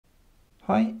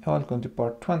Hi, and welcome to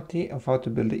part 20 of how to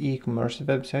build the e-commerce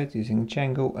website using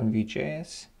Django and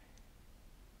Vue.js.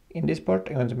 In this part,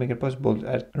 I'm going to make it possible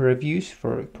to add reviews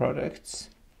for products.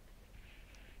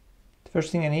 The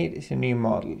first thing I need is a new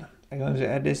model. I'm going to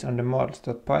add this on the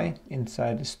models.py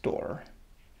inside the store.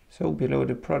 So below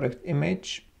the product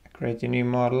image, I create a new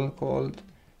model called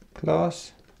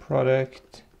class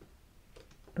product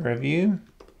review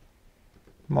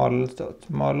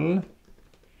models.model.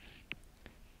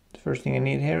 First thing I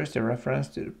need here is the reference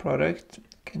to the product.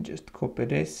 I can just copy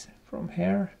this from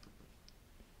here.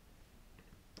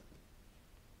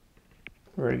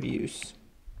 Reviews.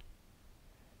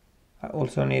 I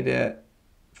also need a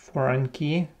foreign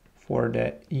key for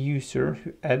the user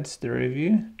who adds the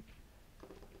review.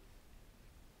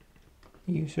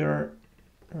 User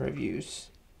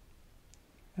reviews.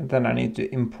 And then I need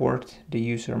to import the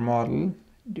user model.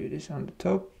 Do this on the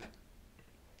top.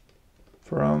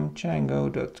 From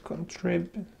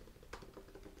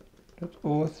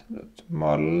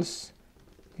django.contrib.auth.models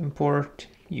import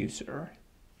user,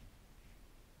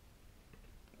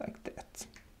 like that.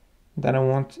 Then I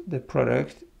want the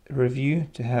product review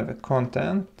to have a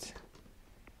content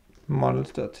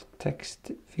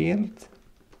models.text field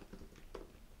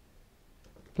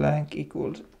blank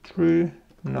equals true,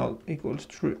 null equals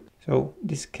true. So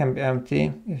this can be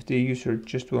empty if the user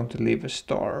just wants to leave a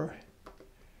star.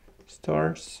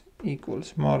 Stars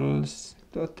equals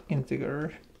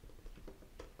models.integer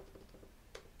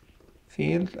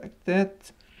field, like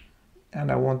that.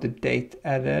 And I want the date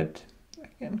added. I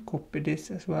can copy this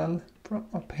as well from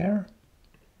up here.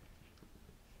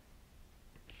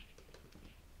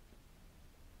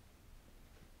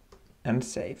 And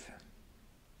save.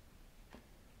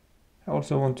 I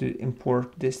also want to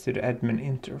import this to the admin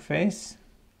interface.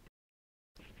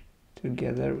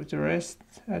 Together with the rest,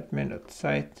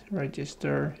 admin.site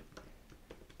register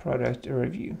product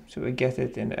review. So we get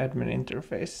it in the admin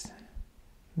interface.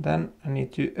 Then I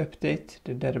need to update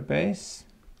the database.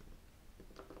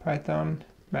 Python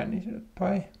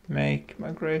manage.py, make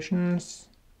migrations.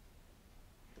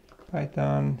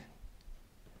 Python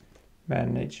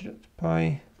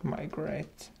manage.py,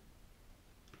 migrate.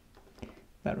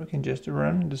 Then we can just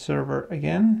run the server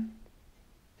again.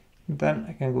 Then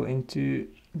I can go into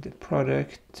the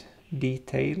product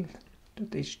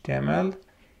detail.html,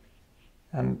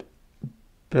 and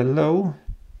below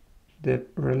the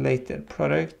related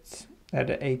products add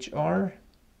the HR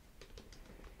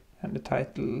and the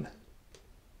title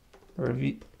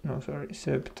review,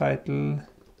 subtitle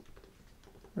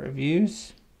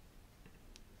reviews.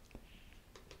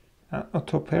 And on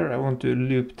top here I want to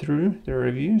loop through the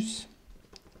reviews.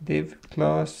 Div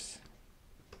class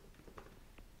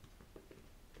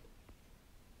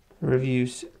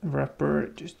reviews wrapper,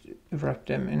 just wrap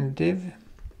them in div.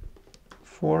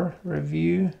 For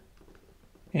review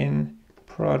in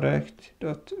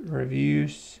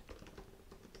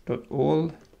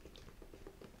product.reviews.all,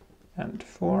 and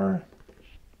for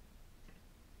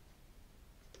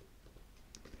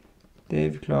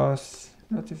div class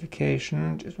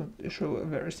notification, just want to show a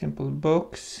very simple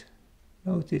box.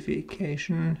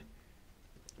 Notification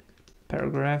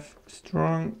paragraph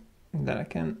strong, and then I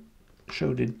can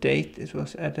show the date it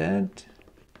was added.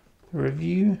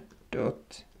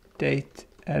 Review.date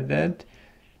added,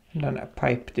 and then I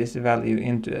pipe this value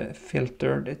into a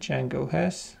filter that Django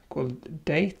has called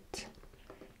date.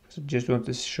 So I just want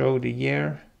to show the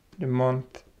year, the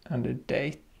month, and the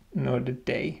date, the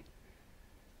day.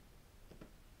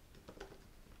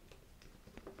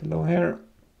 Below here,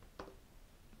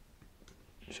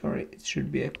 sorry, it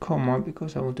should be a comma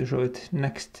because I want to show it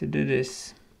next to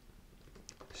this.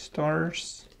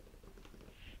 Stars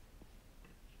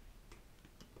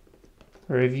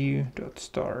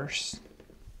review.stars,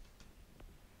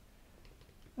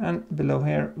 and below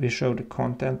here we show the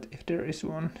content if there is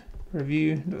one.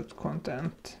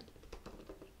 Review.content.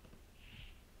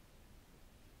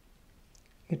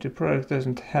 If the product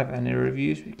doesn't have any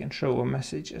reviews, we can show a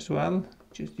message as well.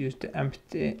 Just use the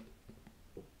empty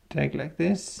tag like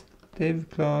this. Div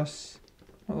class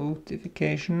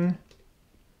notification,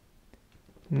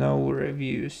 no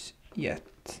reviews yet.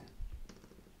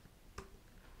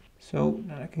 So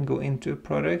then I can go into a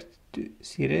product to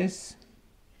see this.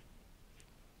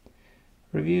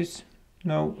 Reviews,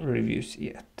 no reviews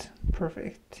yet.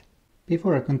 Perfect.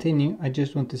 Before I continue, I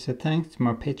just want to say thanks to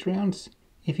my Patreons.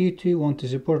 If you too want to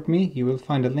support me, you will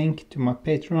find a link to my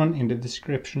Patreon in the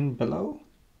description below.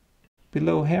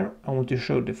 Below here, I want to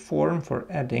show the form for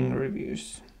adding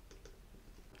reviews.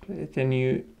 Create a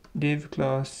new div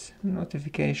class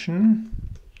notification,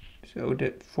 so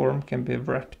the form can be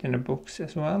wrapped in a box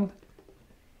as well.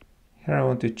 Here I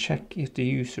want to check if the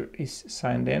user is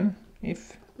signed in.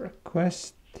 If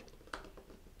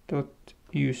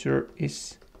request.user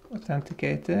is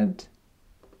authenticated,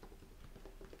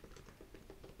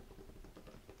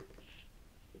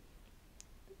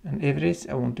 and if it is,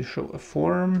 I want to show a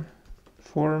form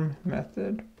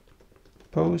method,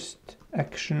 post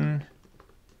action,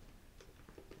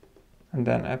 and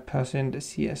then I pass in the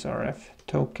CSRF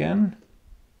token.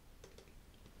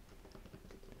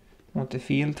 I want a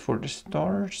field for the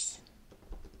stars,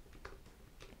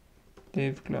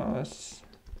 div class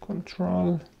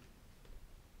control,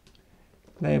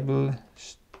 label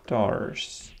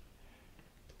stars,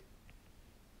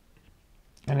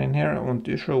 and in here I want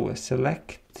to show a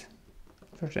select.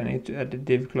 First I need to add the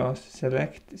div class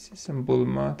select. This is some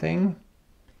Bulma thing.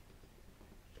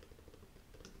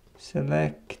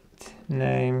 Select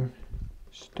name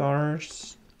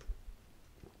stars,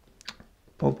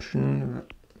 option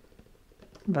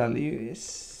value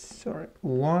is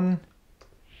 1.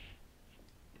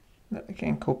 I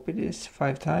can copy this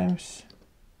 5 times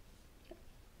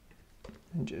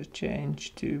and just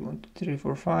change to 1, 2, 3,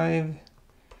 4, 5.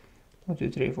 1, 2,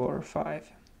 3, 4,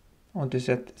 5. I want to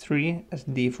set 3 as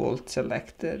default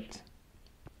selected.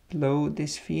 Below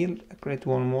this field, I create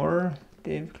one more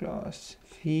div class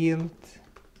field,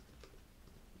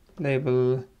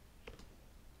 label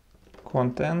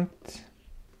content,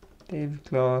 div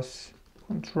class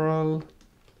control,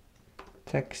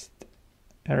 text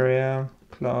area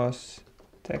class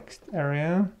text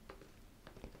area,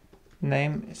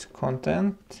 name is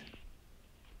content,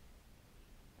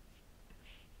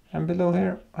 and below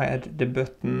here I add the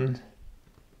button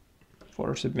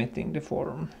for submitting the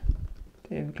form.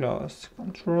 Div class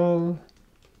control,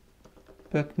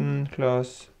 button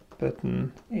class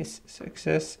button is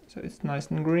success, so it's nice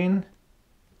and green.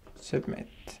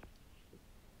 Submit.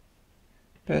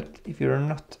 But if you're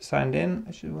not signed in,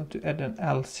 I should want to add an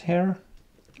else here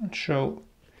and show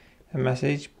a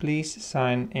message, please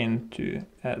sign in to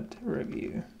add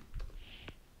review,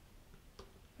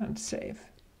 and save.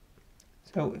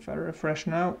 So if I refresh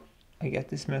now, I get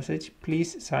this message,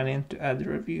 please sign in to add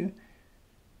review.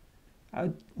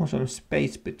 I want some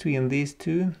space between these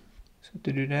two, so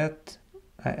to do that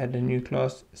I add a new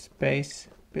class space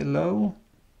below,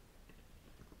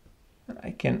 and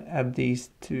I can add these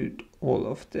to all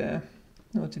of the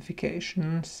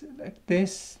notifications like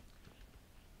this.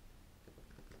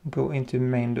 Go into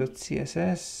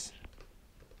main.css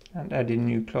and add a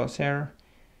new class here,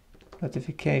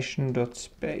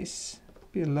 notification.space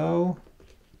below,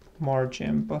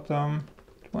 margin bottom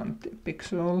 20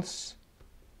 pixels,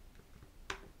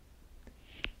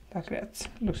 like that.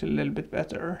 Looks a little bit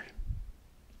better.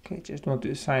 Okay, just want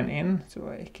to sign in so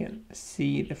I can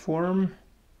see the form.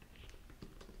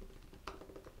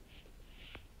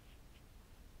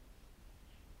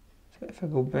 So if I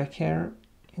go back here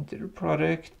into the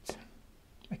product,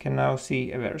 I can now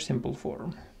see a very simple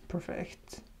form.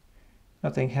 Perfect.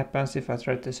 Nothing happens if I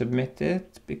try to submit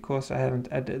it because I haven't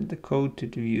added the code to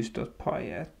the views.py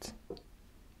yet.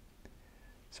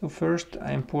 So first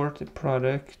I import the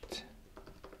product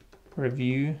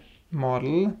review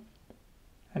model,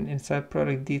 and inside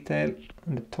product detail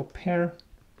on the top here,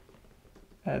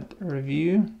 add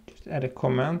review, just add a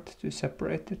comment to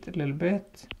separate it a little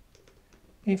bit.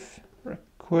 If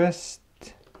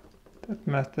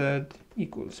request.method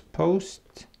equals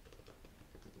post,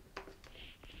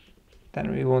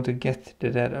 then we want to get the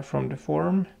data from the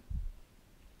form.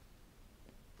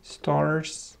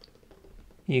 Stars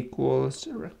equals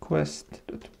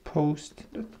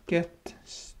request.post.get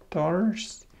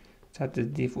stars, set the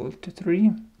default to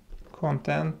 3.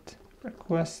 Content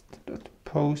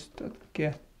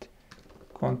request.post.get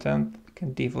content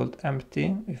can default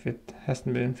empty if it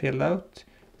hasn't been filled out.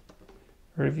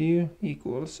 Review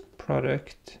equals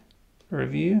product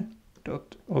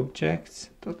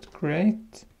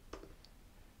review.objects.create.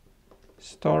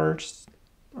 Stars,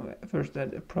 first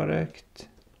add a product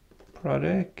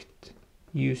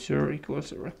user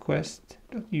equals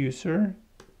request.user,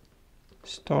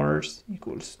 stars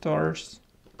equals stars,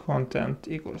 content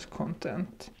equals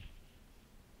content.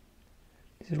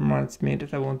 This reminds me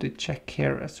that I want to check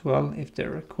here as well if the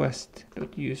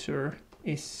request.user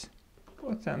is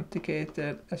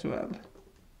authenticated as well.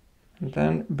 And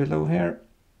then below here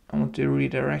I want to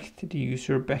redirect the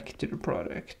user back to the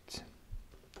product.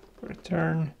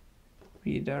 Return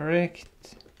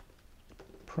redirect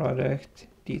product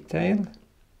detail,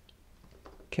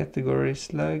 category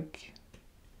slug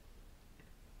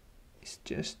is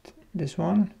just this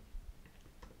one,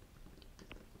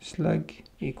 slug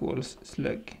equals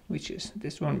slug, which is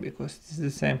this one because this is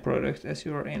the same product as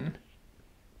you're in,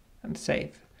 and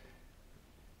save.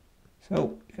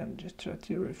 So you can just try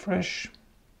to refresh.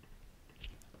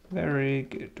 Very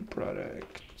good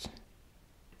product.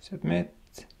 Submit.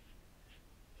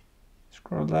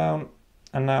 Scroll down,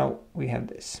 and now we have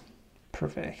this.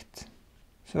 Perfect.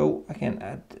 So I can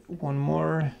add one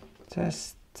more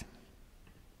test. So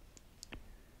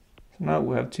now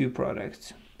we have 2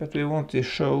 products, but we want to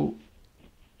show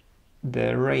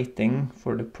the rating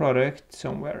for the product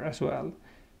somewhere as well.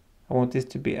 I want this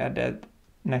to be added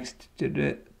next to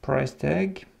the price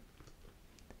tag.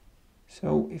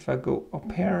 So if I go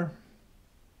up here,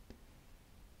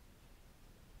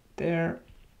 there,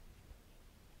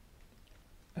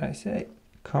 I say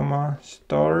comma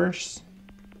stars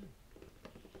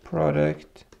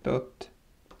product dot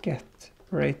get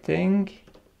rating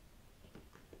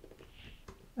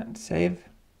and save.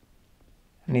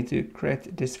 I need to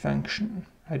create this function.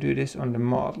 I do this on the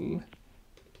model.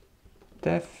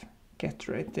 Def get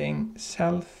rating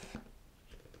self,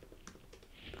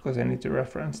 because I need to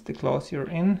reference the class you're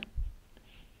in.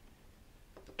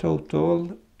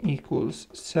 Total equals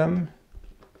sum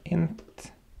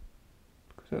int,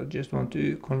 because I just want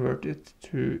to convert it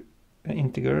to an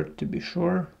integer to be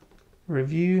sure.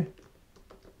 Review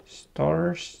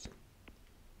stars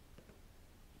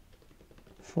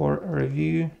for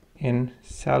review in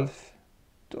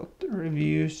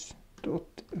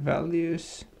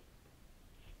self.reviews.values.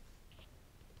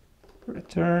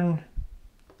 Return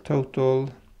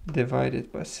total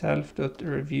divided by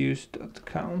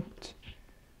self.reviews.count.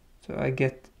 So I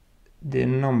get the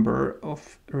number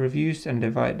of reviews and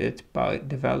divide it by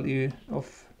the value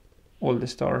of all the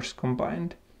stars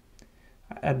combined.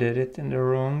 I added it in the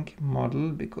wrong model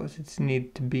because it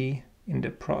needs to be in the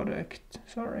product,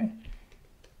 sorry.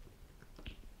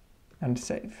 And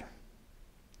save.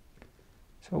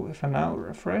 So if I now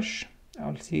refresh,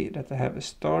 I'll see that I have a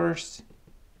stars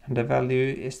and the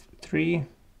value is 3.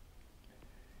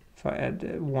 If I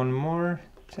add one more,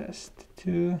 test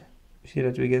 2, you see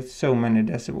that we get so many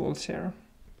decibels here.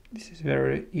 This is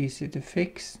very easy to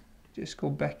fix. Just go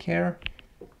back here,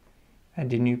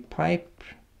 add a new pipe,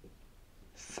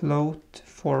 float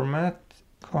format,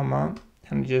 comma,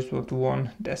 and just want 1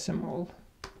 decimal,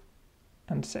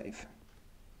 and save.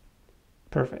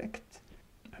 Perfect.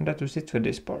 And that was it for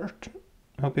this part.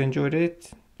 I hope you enjoyed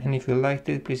it, and if you liked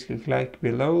it, please click like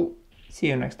below. See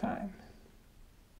you next time.